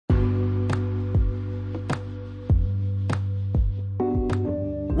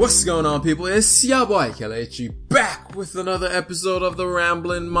What's going on, people? It's your boy Kelechi back with another episode of the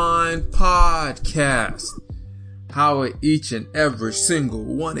Ramblin' Mind podcast. How are each and every single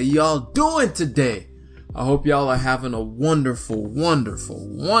one of y'all doing today? I hope y'all are having a wonderful, wonderful,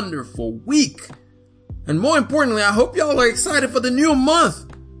 wonderful week. And more importantly, I hope y'all are excited for the new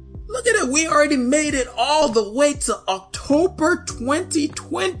month. Look at it, we already made it all the way to October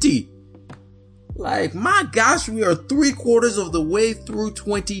 2020. Like, my gosh, we are 3/4 of the way through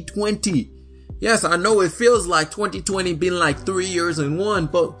 2020. Yes, I know it feels like 2020 been like 3 years in one,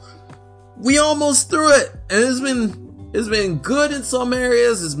 but we almost through it. And it's been good in some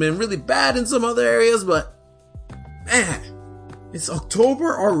areas, it's been really bad in some other areas, but man, it's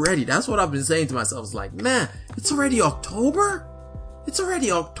October already. That's what I've been saying to myself. It's like, man, it's already October? It's already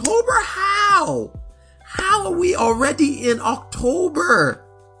October? How? How are we already in October?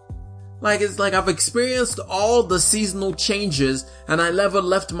 Like, it's like I've experienced all the seasonal changes and I never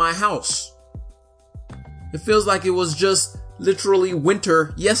left my house. It feels like it was just literally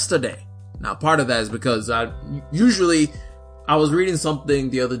winter yesterday. Now, part of that is because I was reading something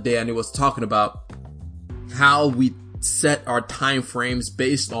the other day and it was talking about how we set our time frames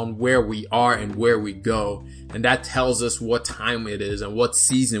based on where we are and where we go. And that tells us what time it is and what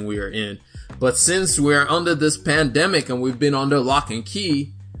season we are in. But since we're under this pandemic and we've been under lock and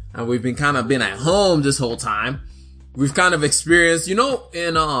key, and we've been at home this whole time, we've kind of experienced, you know,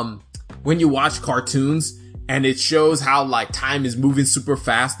 in, when you watch cartoons and it shows how like time is moving super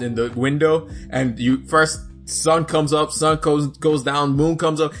fast in the window and sun comes up, sun goes down, moon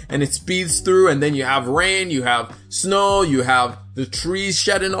comes up and it speeds through and then you have rain, you have snow, you have the trees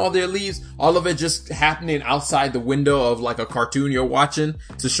shedding all their leaves, all of it just happening outside the window of like a cartoon you're watching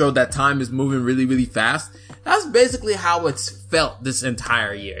to show that time is moving really, really fast. That's basically how it's felt this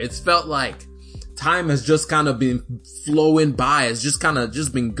entire year. It's felt like time has just kind of been flowing by. It's just kind of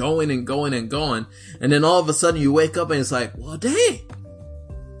just been going and going and going. And then all of a sudden you wake up and it's like, well, dang,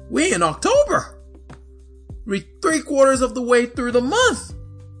 we're in October. We're 3/4 of the way through the month.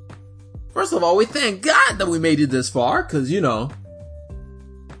 First of all, we thank God that we made it this far, cause you know,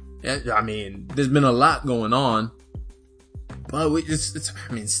 I mean, there's been a lot going on, but it's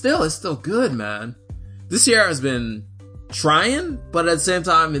still good, man. This year has been trying, but at the same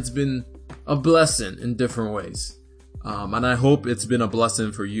time, it's been a blessing in different ways. And I hope it's been a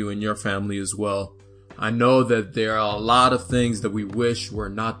blessing for you and your family as well. I know that there are a lot of things that we wish were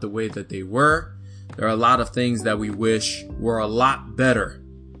not the way that they were. There are a lot of things that we wish were a lot better.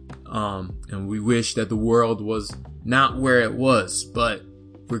 And we wish that the world was not where it was. But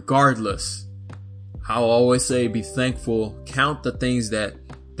regardless, I'll always say be thankful, count the things that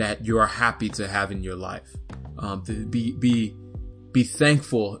you are happy to have in your life. Be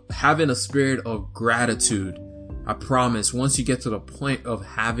thankful, having a spirit of gratitude. I promise once you get to the point of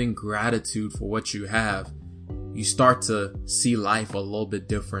having gratitude for what you have, you start to see life a little bit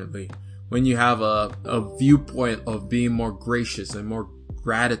differently. When you have a viewpoint of being more gracious and more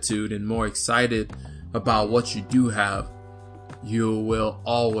gratitude and more excited about what you do have, you will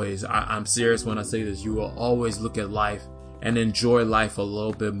always, I'm serious when I say this, you will always look at life and enjoy life a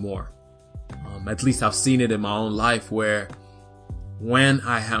little bit more. At least I've seen it in my own life where when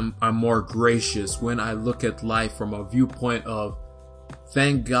I'm more gracious, when I look at life from a viewpoint of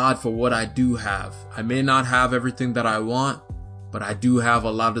thank God for what I do have. I may not have everything that I want, but I do have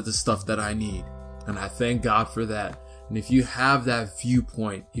a lot of the stuff that I need. And I thank God for that. And if you have that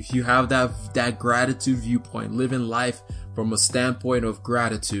viewpoint, if you have that gratitude viewpoint, living life from a standpoint of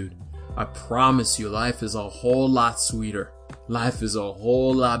gratitude, I promise you life is a whole lot sweeter. Life is a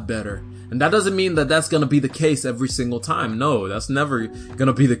whole lot better. And that doesn't mean that that's going to be the case every single time. No, that's never going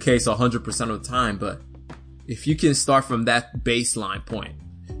to be the case 100% of the time. But if you can start from that baseline point,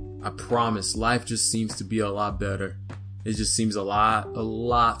 I promise life just seems to be a lot better. It just seems a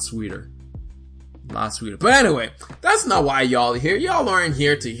lot sweeter. A lot sweeter. But anyway, that's not why y'all are here. Y'all aren't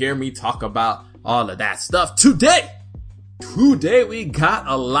here to hear me talk about all of that stuff today. Today we got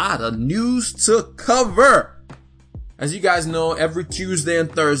a lot of news to cover. As you guys know, every Tuesday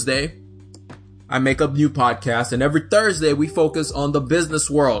and Thursday, I make up new podcasts, and every Thursday we focus on the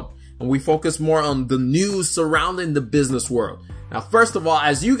business world, and we focus more on the news surrounding the business world. Now, first of all,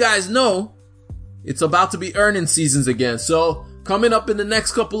 as you guys know, it's about to be earnings seasons again. So coming up in the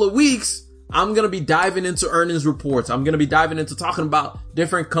next couple of weeks, I'm going to be diving into earnings reports. I'm going to be diving into talking about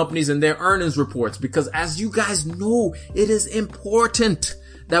different companies and their earnings reports, because as you guys know, it is important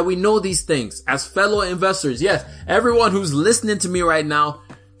that we know these things as fellow investors. Yes, everyone who's listening to me right now,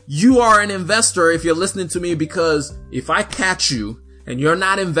 you are an investor if you're listening to me, because if I catch you and you're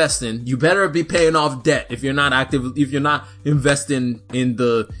not investing, you better be paying off debt if you're not investing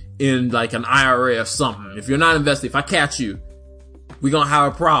in like an IRA or something. If you're not investing, if I catch you, we're gonna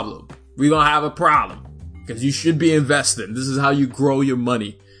have a problem. Because you should be investing. This is how you grow your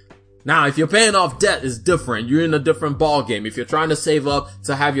money. Now, if you're paying off debt, it's different. You're in a different ball game. If you're trying to save up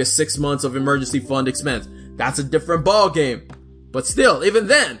to have your 6 months of emergency fund expense, that's a different ball game. But still, even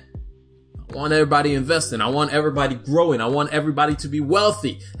then, I want everybody investing. I want everybody growing. I want everybody to be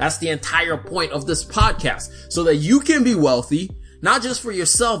wealthy. That's the entire point of this podcast. So that you can be wealthy, not just for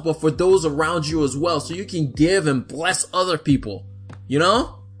yourself, but for those around you as well. So you can give and bless other people. You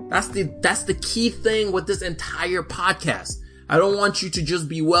know? That's the key thing with this entire podcast. I don't want you to just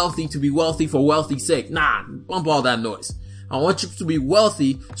be wealthy to be wealthy for wealthy's sake. Nah, bump all that noise. I want you to be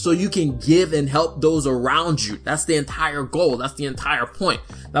wealthy so you can give and help those around you. That's the entire goal. That's the entire point.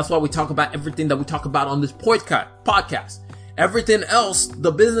 That's why we talk about everything that we talk about on this podcast. Everything else,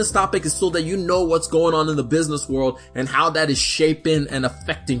 the business topic is so that you know what's going on in the business world and how that is shaping and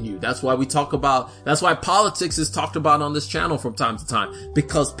affecting you. That's why politics is talked about on this channel from time to time,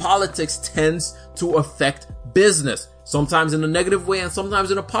 because politics tends to affect business, sometimes in a negative way and sometimes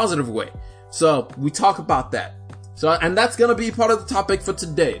in a positive way. So we talk about that. And that's going to be part of the topic for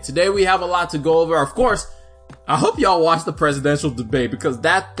today. Today we have a lot to go over. Of course, I hope y'all watched the presidential debate because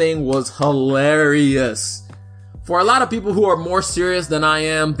that thing was hilarious. For a lot of people who are more serious than I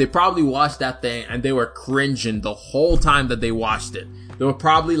am, they probably watched that thing and they were cringing the whole time that they watched it. They were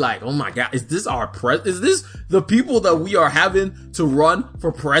probably like, oh my God, is this the people that we are having to run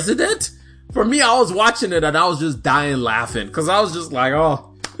for president? For me, I was watching it and I was just dying laughing because I was just like,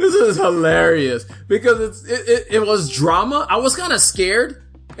 oh, this is hilarious because it was drama. I was kind of scared.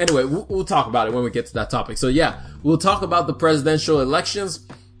 Anyway, we'll talk about it when we get to that topic. So yeah, we'll talk about the presidential elections.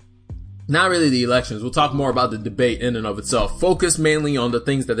 Not really the elections. We'll talk more about the debate in and of itself. Focus mainly on the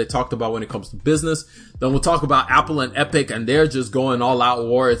things that they talked about when it comes to business. Then we'll talk about Apple and Epic and they're just going all out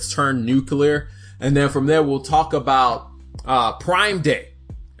war. It's turned nuclear. And then from there, we'll talk about, Prime Day.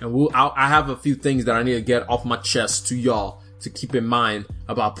 And I have a few things that I need to get off my chest to y'all to keep in mind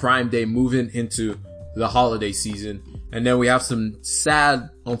about Prime Day moving into the holiday season. And then we have some sad,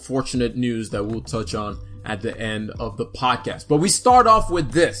 unfortunate news that we'll touch on at the end of the podcast. But we start off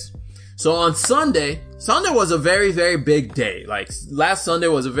with this. So on Sunday was a very, very big day. Like last Sunday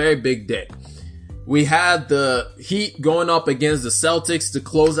was a very big day. We had the Heat going up against the Celtics to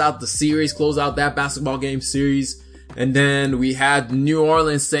close out the series, close out that basketball game series. And then we had New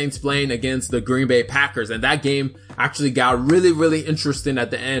Orleans Saints playing against the Green Bay Packers. And that game actually got really, really interesting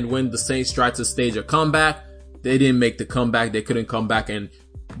at the end when the Saints tried to stage a comeback. They didn't make the comeback. They couldn't come back. And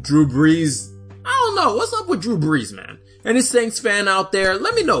Drew Brees, I don't know. What's up with Drew Brees, man? Any Saints fan out there,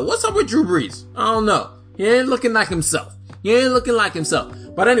 let me know. What's up with Drew Brees? I don't know. He ain't looking like himself.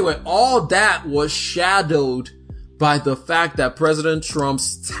 But anyway, all that was shadowed by the fact that President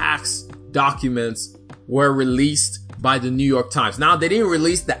Trump's tax documents were released by the New York Times. Now, they didn't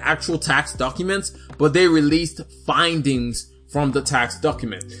release the actual tax documents, but they released findings from the tax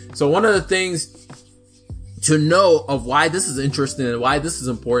document. So one of the things to know of why this is interesting and why this is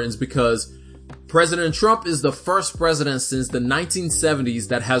important is because President Trump is the first president since the 1970s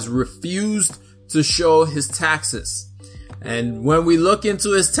that has refused to show his taxes. And when we look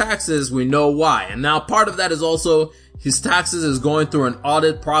into his taxes, we know why. And now part of that is also his taxes is going through an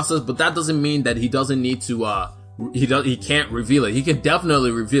audit process, but that doesn't mean that he doesn't need to, he can't reveal it. He can definitely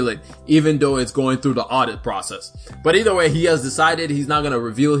reveal it, even though it's going through the audit process. But either way, he has decided he's not going to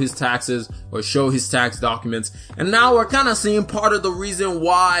reveal his taxes or show his tax documents. And now we're kind of seeing part of the reason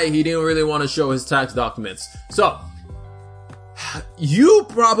why he didn't really want to show his tax documents. So, you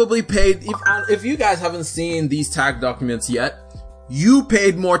probably paid, if you guys haven't seen these tax documents yet, you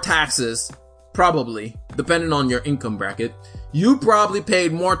paid more taxes, probably, depending on your income bracket. You probably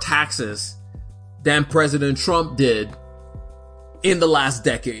paid more taxes than President Trump did in the last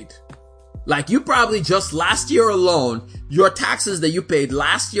decade. Like you probably just last year alone, your taxes that you paid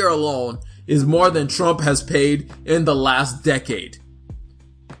last year alone is more than Trump has paid in the last decade.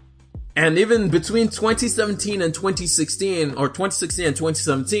 And even between 2017 and 2016, or 2016 and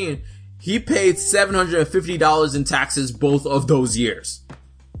 2017, he paid $750 in taxes both of those years.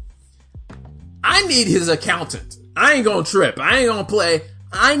 I need his accountant. I ain't gonna trip. I ain't gonna play.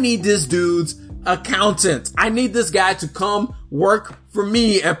 I need this dude's accountant. I need this guy to come work for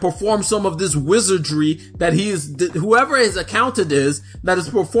me and perform some of this wizardry that whoever his accountant is, that is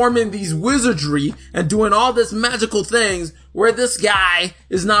performing these wizardry and doing all this magical things where this guy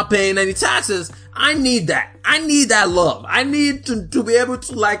is not paying any taxes. I need that. I need that love. I need to be able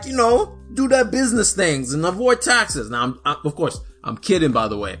to do that business things and avoid taxes. Now, of course, I'm kidding, by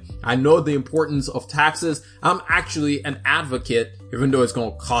the way. I know the importance of taxes. I'm actually an advocate, even though it's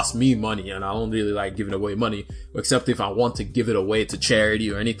going to cost me money, and I don't really like giving away money, except if I want to give it away to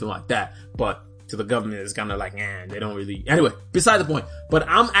charity or anything like that. But to the government, it's kind of like, they don't really. Anyway, beside the point. But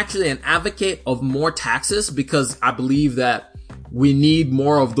I'm actually an advocate of more taxes because I believe that we need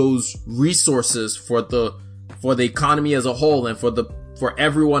more of those resources for the economy as a whole and for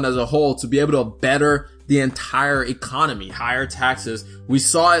everyone as a whole to be able to better the entire economy. Higher taxes. We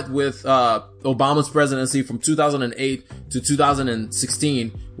saw it with Obama's presidency from 2008 to 2016,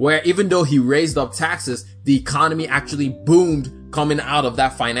 where even though he raised up taxes, the economy actually boomed coming out of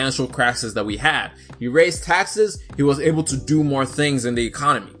that financial crisis that we had. He raised taxes, he was able to do more things in the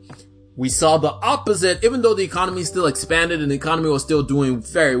economy. We saw the opposite, even though the economy still expanded and the economy was still doing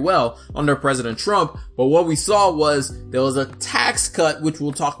very well under President Trump. But what we saw was there was a tax cut, which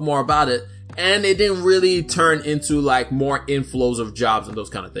we'll talk more about it, and it didn't really turn into like more inflows of jobs and those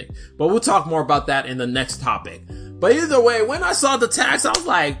kind of things. But we'll talk more about that in the next topic. But either way, when I saw the tax, I was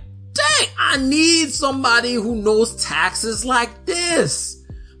like, dang, I need somebody who knows taxes like this.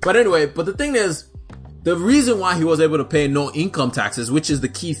 But anyway, but the thing is, the reason why he was able to pay no income taxes, which is the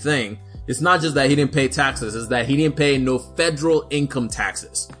key thing, it's not just that he didn't pay taxes, it's that he didn't pay no federal income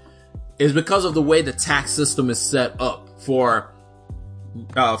taxes. It's because of the way the tax system is set up for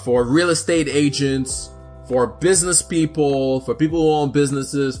real estate agents, for business people, for people who own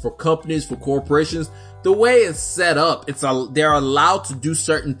businesses, for companies, for corporations. The way it's set up, they're allowed to do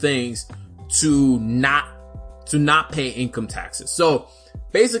certain things to not pay income taxes. So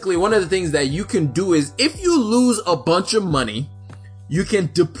basically, one of the things that you can do is if you lose a bunch of money, you can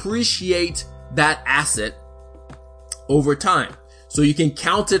depreciate that asset over time. So you can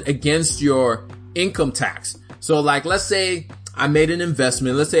count it against your income tax. So like, let's say I made an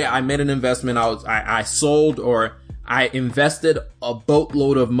investment. I sold or I invested a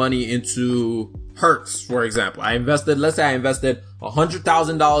boatload of money into Hertz, for example. Let's say I invested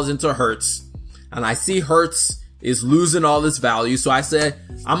 $100,000 into Hertz, and I see Hertz is losing all its value. So I said,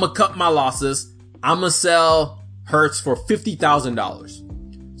 I'm going to cut my losses. I'm going to sell Hertz for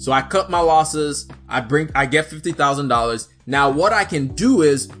 $50,000. So I cut my losses. I get $50,000. Now what I can do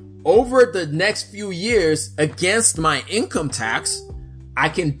is over the next few years against my income tax, I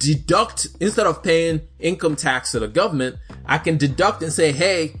can deduct, instead of paying income tax to the government, I can deduct and say,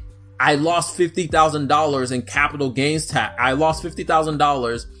 hey, I lost $50,000 in capital gains tax. I lost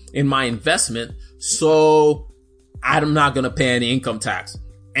 $50,000 in my investment. So I'm not going to pay any income tax.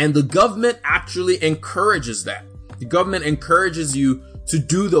 And the government actually encourages that. The government encourages you to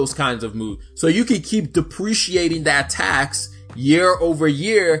do those kinds of moves. So you can keep depreciating that tax year over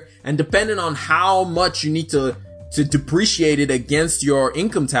year. And depending on how much you need to depreciate it against your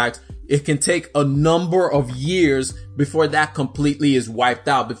income tax, it can take a number of years before that completely is wiped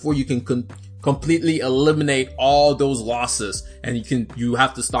out, before you can completely eliminate all those losses and you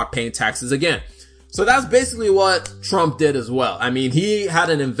have to start paying taxes again. So that's basically what Trump did as well. I mean, he had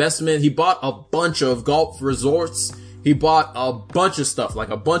an investment. He bought a bunch of golf resorts. He bought a bunch of stuff, like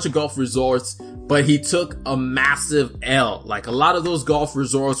a bunch of golf resorts, but he took a massive L. Like a lot of those golf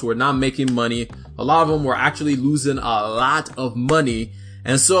resorts were not making money. A lot of them were actually losing a lot of money.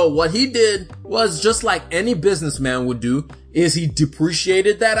 And so what he did was just like any businessman would do, is he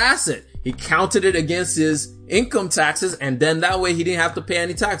depreciated that asset. He counted it against his income taxes, and then that way he didn't have to pay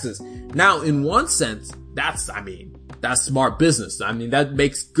any taxes. Now, in one sense, that's smart business. I mean, that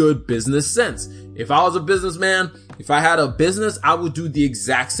makes good business sense. If I was a businessman, if I had a business, I would do the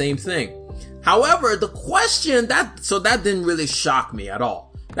exact same thing. However, the question that didn't really shock me at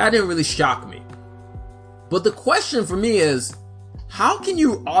all. That didn't really shock me. But the question for me is, how can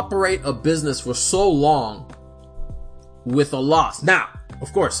you operate a business for so long with a loss? Now,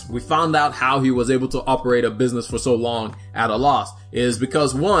 of course, we found out how he was able to operate a business for so long at a loss is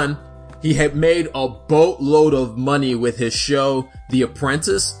because, one, he had made a boatload of money with his show, The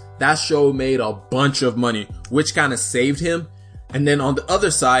Apprentice. That show made a bunch of money, which kind of saved him. And then on the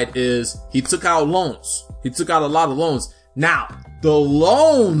other side is he took out loans. He took out a lot of loans. Now, the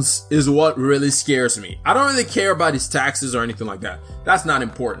loans is what really scares me. I don't really care about his taxes or anything like that. That's not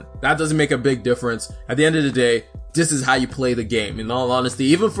important. That doesn't make a big difference. At the end of the day, this is how you play the game. In all honesty,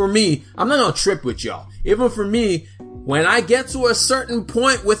 even for me, I'm not gonna trip with y'all. Even for me, when I get to a certain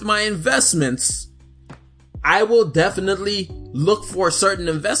point with my investments, I will definitely look for certain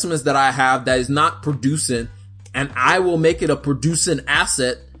investments that I have that is not producing, and I will make it a producing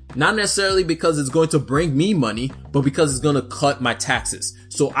asset, not necessarily because it's going to bring me money, but because it's going to cut my taxes.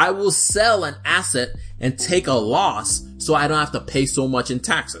 So I will sell an asset and take a loss so I don't have to pay so much in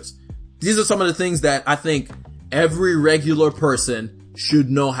taxes. These are some of the things that I think every regular person should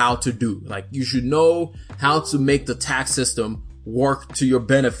know how to do. Like, you should know how to make the tax system work to your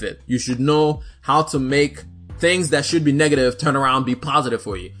benefit. You should know how to make things that should be negative turn around and be positive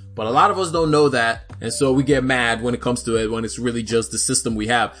for you. But a lot of us don't know that, and so we get mad when it comes to it, when it's really just the system we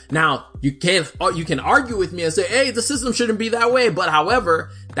have. Now, you can argue with me and say, hey, the system shouldn't be that way, but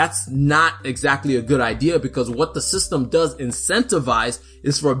however, that's not exactly a good idea, because what the system does incentivize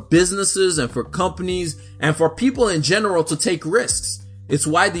is for businesses and for companies and for people in general to take risks. It's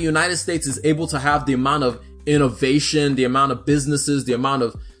why the United States is able to have the amount of innovation, the amount of businesses, the amount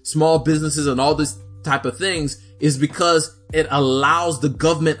of small businesses and all this type of things, is because the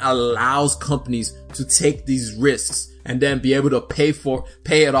government allows companies to take these risks and then be able to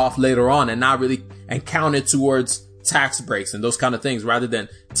pay it off later on and count it towards tax breaks and those kind of things, rather than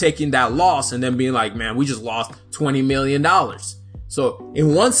taking that loss and then being like, man, we just lost $20 million. So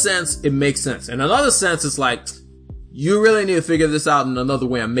in one sense, it makes sense. In another sense, it's like, you really need to figure this out in another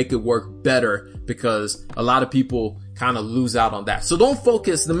way and make it work better, because a lot of people kind of lose out on that. So don't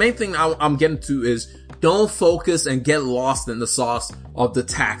focus. The main thing I'm getting to is, don't focus and get lost in the sauce of the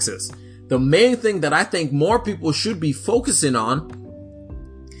taxes. The main thing that I think more people should be focusing on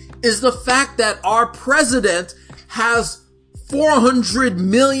is the fact that our president has $400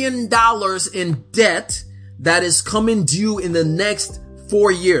 million in debt that is coming due in the next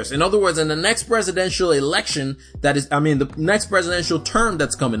 4 years. In other words, in the next presidential election, the next presidential term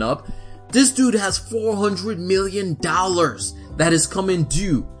that's coming up, this dude has $400 million that is coming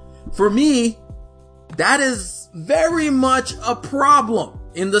due. For me, that is very much a problem,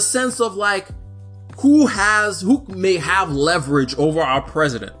 in the sense of like, who may have leverage over our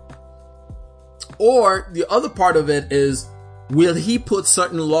president? Or the other part of it is, will he put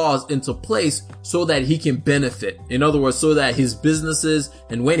certain laws into place so that he can benefit? In other words, so that his businesses,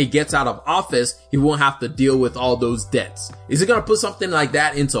 and when he gets out of office, he won't have to deal with all those debts. Is he going to put something like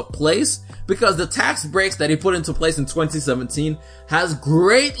that into place? Because the tax breaks that he put into place in 2017 has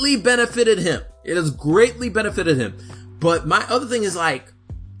greatly benefited him. It has greatly benefited him. But my other thing is like,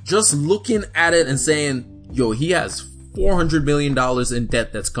 just looking at it and saying, yo, he has $400 million in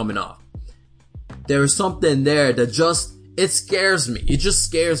debt that's coming off. There is something there that it scares me. It just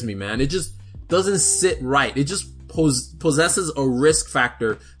scares me, man. It just doesn't sit right. It just possesses a risk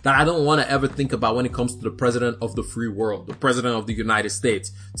factor that I don't want to ever think about when it comes to the president of the free world, the president of the United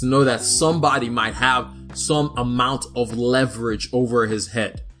States, to know that somebody might have some amount of leverage over his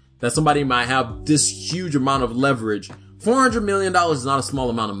head, that somebody might have this huge amount of leverage. $400 million is not a small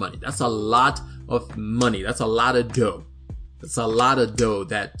amount of money. That's a lot of money. That's a lot of dough. That's a lot of dough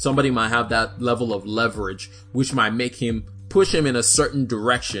that somebody might have that level of leverage, which might push him in a certain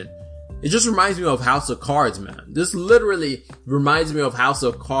direction. It just reminds me of House of Cards, man. This literally reminds me of House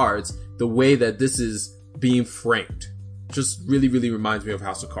of Cards, the way that this is being framed. Just really, really reminds me of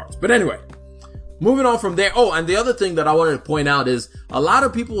House of Cards. But anyway, moving on from there. Oh, and the other thing that I wanted to point out is, a lot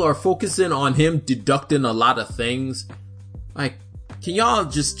of people are focusing on him deducting a lot of things. Like, can y'all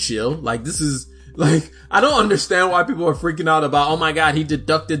just chill? Like, this is, like, I don't understand why people are freaking out about, oh my God, he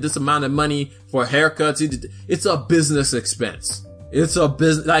deducted this amount of money for haircuts. It's a business expense. It's a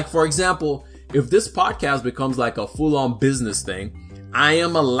business, like, for example, if this podcast becomes like a full-on business thing, I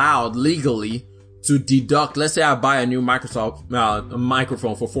am allowed legally to deduct, let's say I buy a new microphone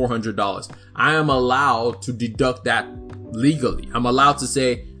for $400. I am allowed to deduct that legally. I'm allowed to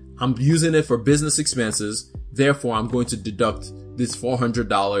say, I'm using it for business expenses, therefore I'm going to deduct this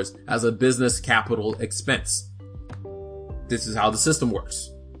 $400 as a business capital expense. This is how the system works.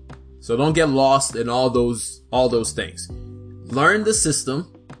 So don't get lost in all those things. Learn the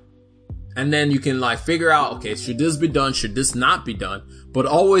system, and then you can like figure out, okay, should this be done? Should this not be done? But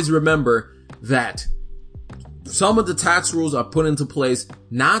always remember that some of the tax rules are put into place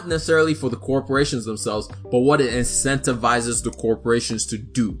not necessarily for the corporations themselves, but what it incentivizes the corporations to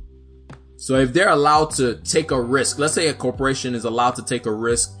do. So if they're allowed to take a risk, let's say a corporation is allowed to take a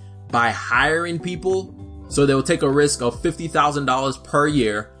risk by hiring people, so they will take a risk of $50,000 per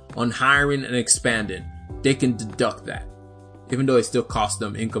year on hiring and expanding, they can deduct that, even though it still costs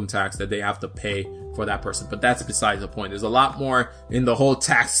them income tax that they have to pay for that person. But that's besides the point. There's a lot more in the whole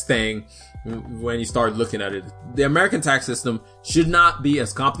tax thing when you start looking at it. The American tax system should not be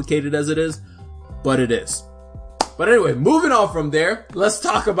as complicated as it is, but it is. But anyway, moving on from there, let's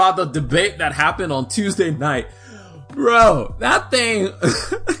talk about the debate that happened on Tuesday night. Bro, that thing,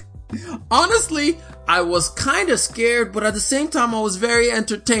 honestly, I was kind of scared, but at the same time, I was very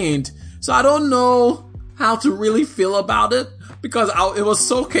entertained. So I don't know how to really feel about it, because it was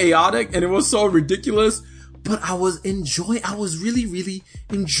so chaotic and it was so ridiculous, but I was really, really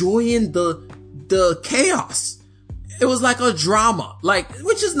enjoying the chaos. it was like a drama,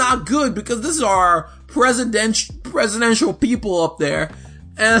 which is not good because this is our presidential people up there.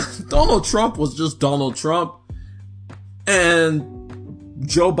 And Donald Trump was just Donald Trump. And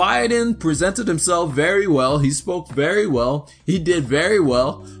Joe Biden presented himself very well. He spoke very well. He did very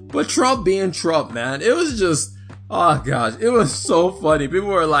well. But Trump being Trump, man, it was just, oh gosh, it was so funny. People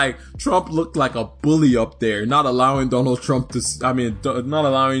were like, Trump looked like a bully up there, not allowing not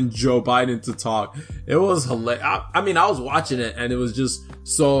allowing Joe Biden to talk. It was hilarious. I was watching it and it was just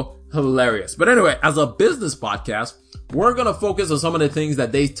so hilarious. But anyway, as a business podcast, we're going to focus on some of the things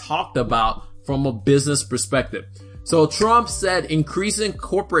that they talked about from a business perspective. So Trump said increasing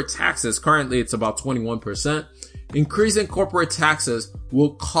corporate taxes, currently it's about 21%, increasing corporate taxes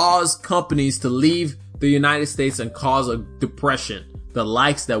will cause companies to leave the United States and cause a depression, the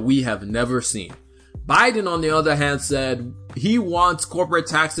likes that we have never seen. Biden, on the other hand, said he wants corporate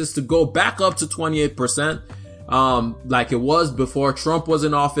taxes to go back up to 28%, like it was before Trump was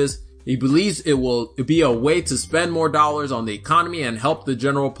in office. He believes it will be a way to spend more dollars on the economy and help the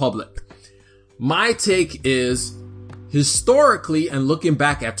general public. My take is, historically, and looking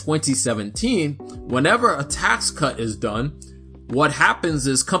back at 2017, whenever a tax cut is done, what happens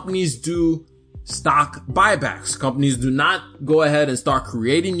is companies do stock buybacks. Companies do not go ahead and start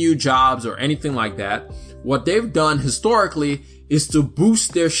creating new jobs or anything like that. What they've done historically is to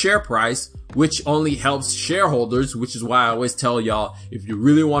boost their share price, which only helps shareholders, which is why I always tell y'all, if you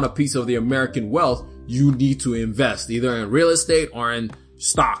really want a piece of the American wealth, you need to invest either in real estate or in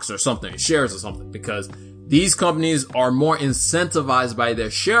stocks or something, shares or something, because these companies are more incentivized by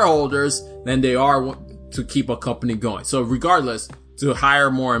their shareholders than they are to keep a company going. So regardless, to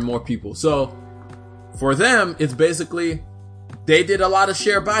hire more and more people. So for them, it's basically, they did a lot of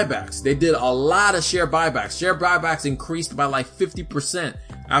share buybacks. Share buybacks increased by like 50%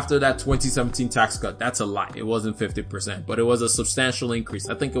 after that 2017 tax cut. That's a lie. It wasn't 50%, but it was a substantial increase.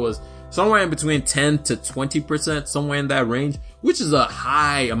 I think it was somewhere in between 10 to 20%, somewhere in that range, which is a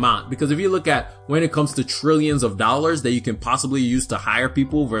high amount. Because if you look at when it comes to trillions of dollars that you can possibly use to hire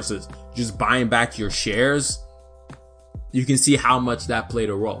people versus just buying back your shares, you can see how much that played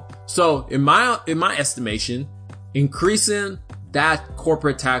a role. So in my estimation, increasing that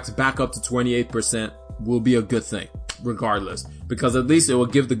corporate tax back up to 28% will be a good thing regardless, because at least it will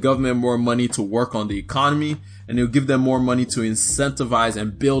give the government more money to work on the economy, and it will give them more money to incentivize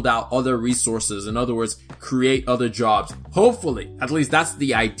and build out other resources. In other words, create other jobs. Hopefully, at least that's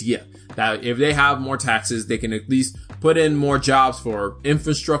the idea, that if they have more taxes, they can at least put in more jobs for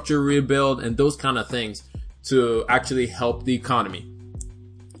infrastructure rebuild and those kind of things to actually help the economy.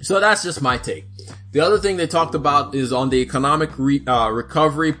 So that's just my take. The other thing they talked about is on the economic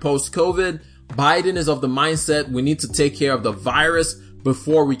recovery post-COVID. Biden is of the mindset we need to take care of the virus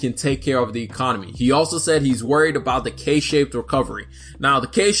before we can take care of the economy. He also said he's worried about the K-shaped recovery. Now, the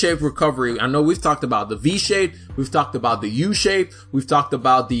K-shaped recovery, I know we've talked about the V-shaped, we've talked about the U-shaped, we've talked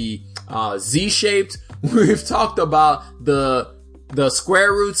about the Z-shaped, we've talked about the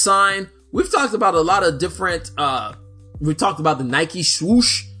square root sign, we've talked about a lot of different, we've talked about the Nike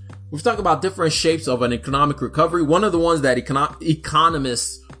swoosh, we've talked about different shapes of an economic recovery. One of the ones that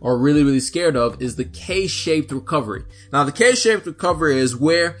economists are really, really scared of is the K-shaped recovery. Now, the K-shaped recovery is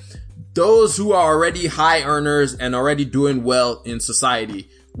where those who are already high earners and already doing well in society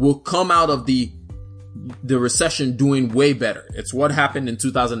will come out of the recession doing way better. It's what happened in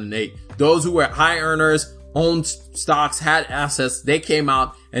 2008. Those who were high earners, owned stocks, had assets, they came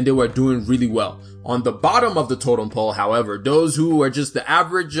out and they were doing really well. On the bottom of the totem pole, however, those who were just the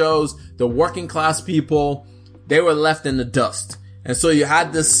average Joes, the working class people, they were left in the dust. And so you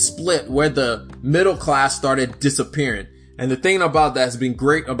had this split where the middle class started disappearing. And the thing about that has been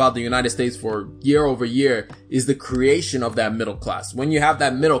great about the United States for year over year is the creation of that middle class. When you have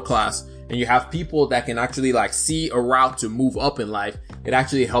that middle class and you have people that can actually like see a route to move up in life, it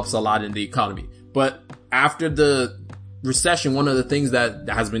actually helps a lot in the economy. But after the recession, one of the things that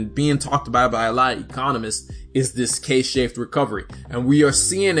has been being talked about by a lot of economists is this K-shaped recovery. And we are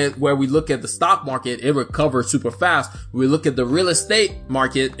seeing it where we look at the stock market, it recovered super fast. We look at the real estate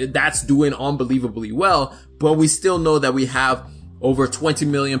market, that's doing unbelievably well, but we still know that we have over 20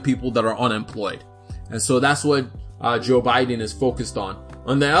 million people that are unemployed. And so that's what Joe Biden is focused on.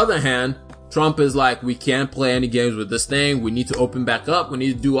 On the other hand, Trump is like, we can't play any games with this thing. We need to open back up. We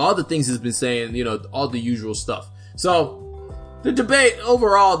need to do all the things he's been saying, all the usual stuff. So the debate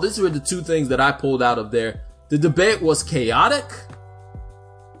overall, these were the two things that I pulled out of there. The debate was chaotic.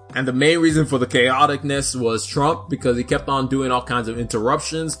 And the main reason for the chaoticness was Trump, because he kept on doing all kinds of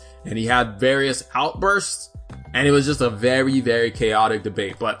interruptions and he had various outbursts. And it was just a very, very chaotic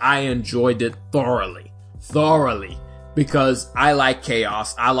debate, but I enjoyed it thoroughly. thoroughly because I like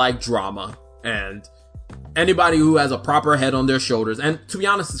chaos. I like drama, and anybody who has a proper head on their shoulders. And to be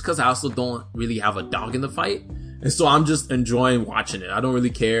honest, it's because I also don't really have a dog in the fight. And so I'm just enjoying watching it. I don't really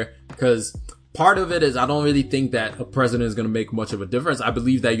care because part of it is I don't really think that a president is going to make much of a difference. I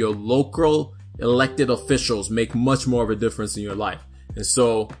believe that your local elected officials make much more of a difference in your life. And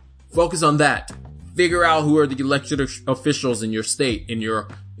so focus on that. Figure out who are the elected officials in your state, in your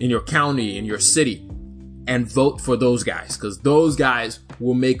county, in your city, and vote for those guys, because those guys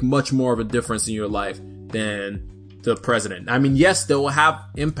will make much more of a difference in your life than the president. I mean, yes, they will have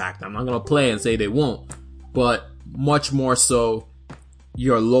impact. I'm not going to play and say they won't, but much more so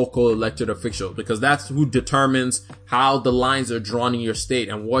your local elected official, because that's who determines how the lines are drawn in your state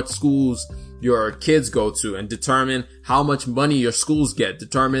and what schools your kids go to, and determine how much money your schools get,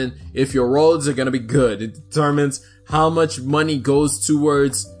 determine if your roads are going to be good. It determines how much money goes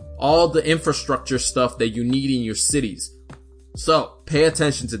towards all the infrastructure stuff that you need in your cities. So pay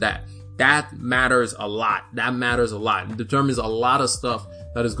attention to that. That matters a lot. That matters a lot. It determines a lot of stuff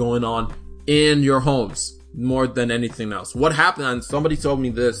that is going on in your homes more than anything else. What happened, and somebody told me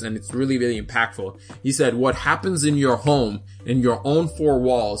this, and it's really, really impactful. He said, what happens in your home, in your own four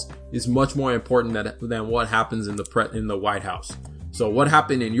walls, is much more important than what happens in the White House. So what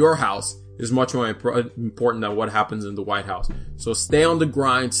happened in your house is much more important than what happens in the White House. So stay on the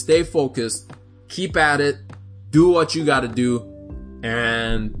grind, stay focused, keep at it, do what you gotta do,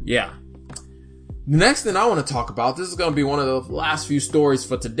 and yeah. The next thing I want to talk about, this is going to be one of the last few stories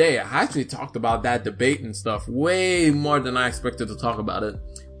for today. I actually talked about that debate and stuff way more than I expected to talk about it.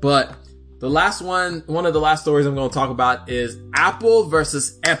 But the last one of the last stories I'm going to talk about is Apple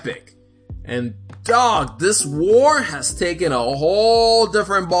versus Epic. And dog, this war has taken a whole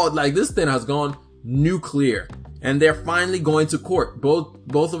different ball. Like, this thing has gone nuclear. And they're finally going to court.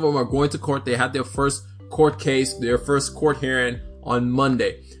 Both of them are going to court. They had their first court case, their first court hearing on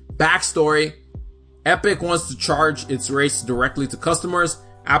Monday. Backstory. Epic wants to charge its rates directly to customers.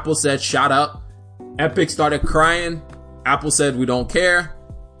 Apple said, shut up. Epic started crying. Apple said, we don't care.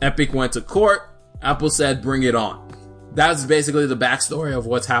 Epic went to court. Apple said, bring it on. That's basically the backstory of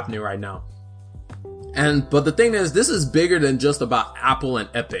what's happening right now. But the thing is, this is bigger than just about Apple and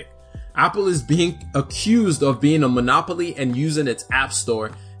Epic. Apple is being accused of being a monopoly and using its app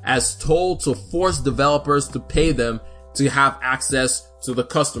store as tool to force developers to pay them to have access to the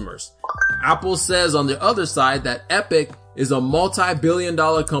customers. Apple says on the other side that Epic is a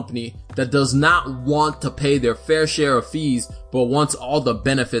multi-billion-dollar company that does not want to pay their fair share of fees, but wants all the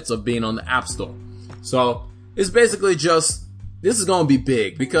benefits of being on the App Store. So it's basically just, this is going to be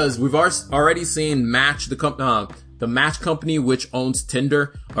big because we've already seen Match, the Match company, which owns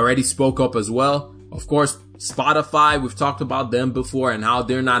Tinder, already spoke up as well. Of course, Spotify, we've talked about them before and how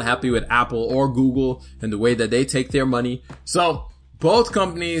they're not happy with Apple or Google and the way that they take their money. So both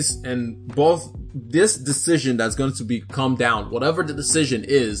companies and both this decision that's going to come down, whatever the decision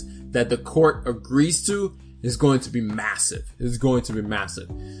is that the court agrees to, is going to be massive. It's going to be massive.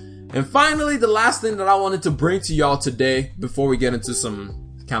 And finally, the last thing that I wanted to bring to y'all today before we get into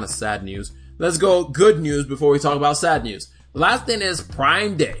some kind of sad news. Let's go good news before we talk about sad news. The last thing is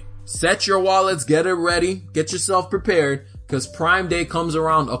Prime Day. Set your wallets, get it ready, get yourself prepared, because Prime Day comes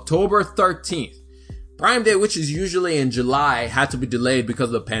around October 13th. Prime Day, which is usually in July, had to be delayed because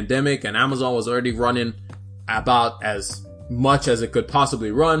of the pandemic, and Amazon was already running about as much as it could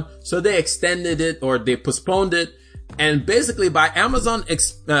possibly run. So they extended it, or they postponed it. And basically by Amazon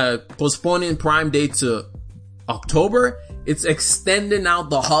postponing Prime Day to October, it's extending out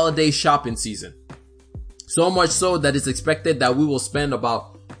the holiday shopping season. So much so that it's expected that we will spend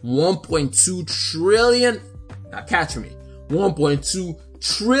about 1.2 trillion, catch me, 1.2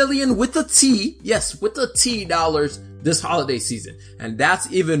 trillion with a T, yes, with a T dollars this holiday season. And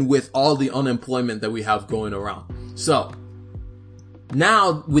that's even with all the unemployment that we have going around. So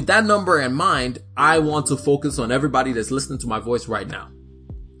now with that number in mind, I want to focus on everybody that's listening to my voice right now.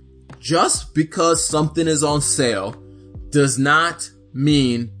 Just because something is on sale does not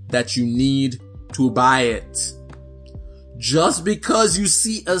mean that you need to buy it. Just because you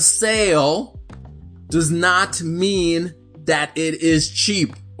see a sale does not mean that it is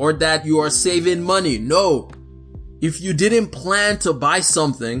cheap or that you are saving money. No. If you didn't plan to buy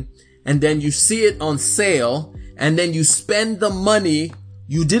something and then you see it on sale and then you spend the money,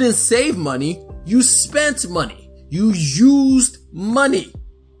 you didn't save money, you spent money. You used money.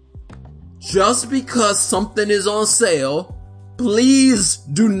 Just because something is on sale, please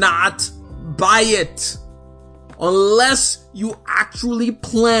do not buy it. Unless you actually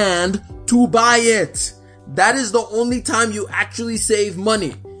planned to buy it. That is the only time you actually save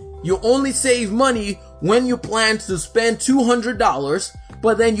money. You only save money when you plan to spend $200,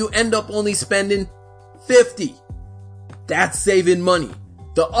 but then you end up only spending $50. That's saving money.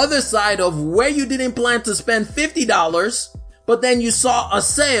 The other side of where you didn't plan to spend $50, but then you saw a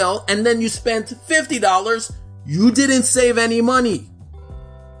sale and then you spent $50, you didn't save any money.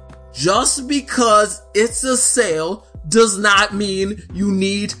 Just because it's a sale does not mean you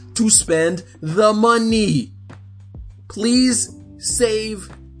need to spend the money. Please save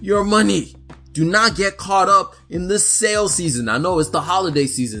your money. Do not get caught up in this sale season. I know it's the holiday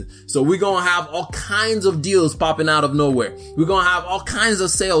season, so we're going to have all kinds of deals popping out of nowhere. We're going to have all kinds of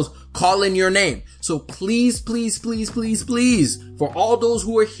sales calling your name. So please, please, please, please, please, for all those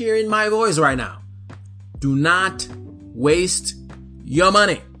who are hearing my voice right now, do not waste your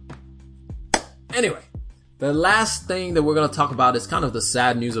money. Anyway, the last thing that we're going to talk about is kind of the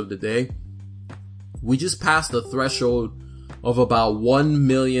sad news of the day. We just passed the threshold of about 1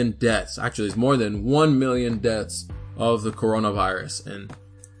 million deaths. Actually, it's more than 1 million deaths of the coronavirus. And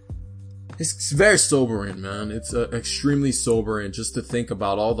it's very sobering, man. It's extremely sobering just to think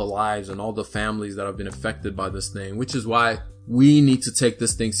about all the lives and all the families that have been affected by this thing, which is why we need to take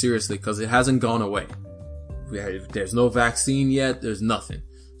this thing seriously, because it hasn't gone away. There's no vaccine yet. There's nothing.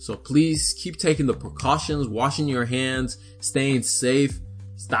 So please keep taking the precautions, washing your hands, staying safe.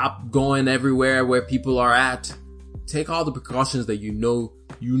 Stop going everywhere where people are at. Take all the precautions that you know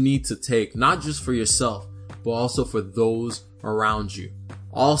you need to take, not just for yourself, but also for those around you.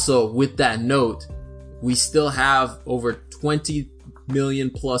 Also, with that note, we still have over 20 million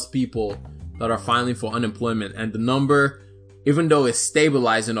plus people that are filing for unemployment. And the number, even though it's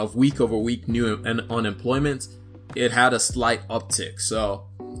stabilizing of week over week new unemployment, it had a slight uptick. So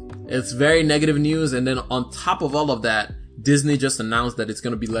it's very negative news. And then on top of all of that, Disney just announced that it's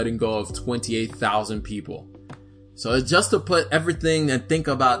going to be letting go of 28,000 people. So just to put everything and think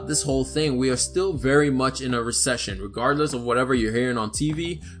about this whole thing, we are still very much in a recession, regardless of whatever you're hearing on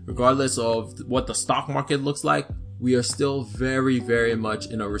TV, regardless of what the stock market looks like. We are still very, very much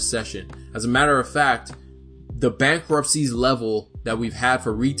in a recession. As a matter of fact, the bankruptcies level that we've had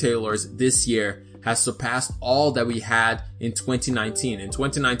for retailers this year has surpassed all that we had in 2019. In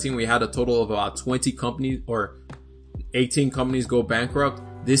 2019, we had a total of about 20 companies or 18 companies go bankrupt.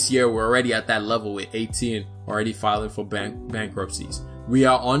 This year, we're already at that level with 18 already filing for bankruptcies. We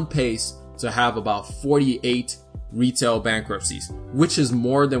are on pace to have about 48 retail bankruptcies, which is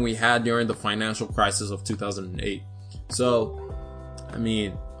more than we had during the financial crisis of 2008. So, I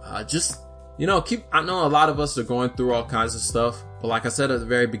mean, I know a lot of us are going through all kinds of stuff, but like I said at the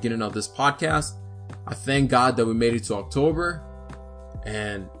very beginning of this podcast, I thank God that we made it to October,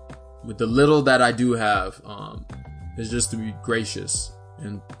 and with the little that I do have, is just to be gracious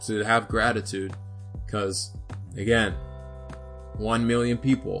and to have gratitude, because again, 1 million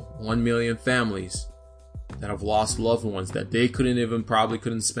people, 1 million families that have lost loved ones that they probably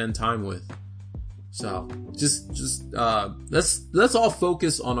couldn't spend time with. So let's all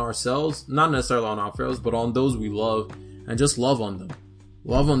focus on ourselves, not necessarily on ourselves, but on those we love, and just love on them.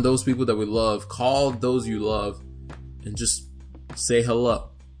 Love on those people that we love. Call those you love and just say hello.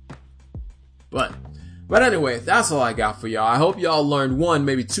 But anyway, that's all I got for y'all. I hope y'all learned one,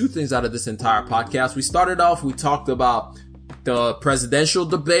 maybe two things out of this entire podcast. We started off, we talked about the presidential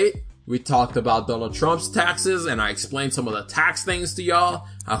debate. We talked about Donald Trump's taxes, and I explained some of the tax things to y'all.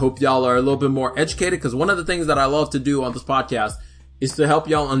 I hope y'all are a little bit more educated, because one of the things that I love to do on this podcast is to help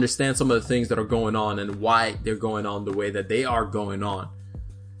y'all understand some of the things that are going on and why they're going on the way that they are going on.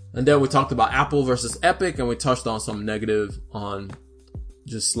 And then we talked about Apple versus Epic, and we touched on some negative on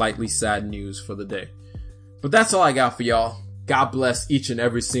just slightly sad news for the day. But that's all I got for y'all. God bless each and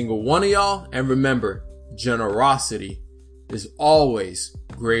every single one of y'all. And remember, generosity is always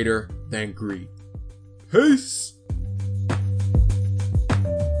greater than greed. Peace.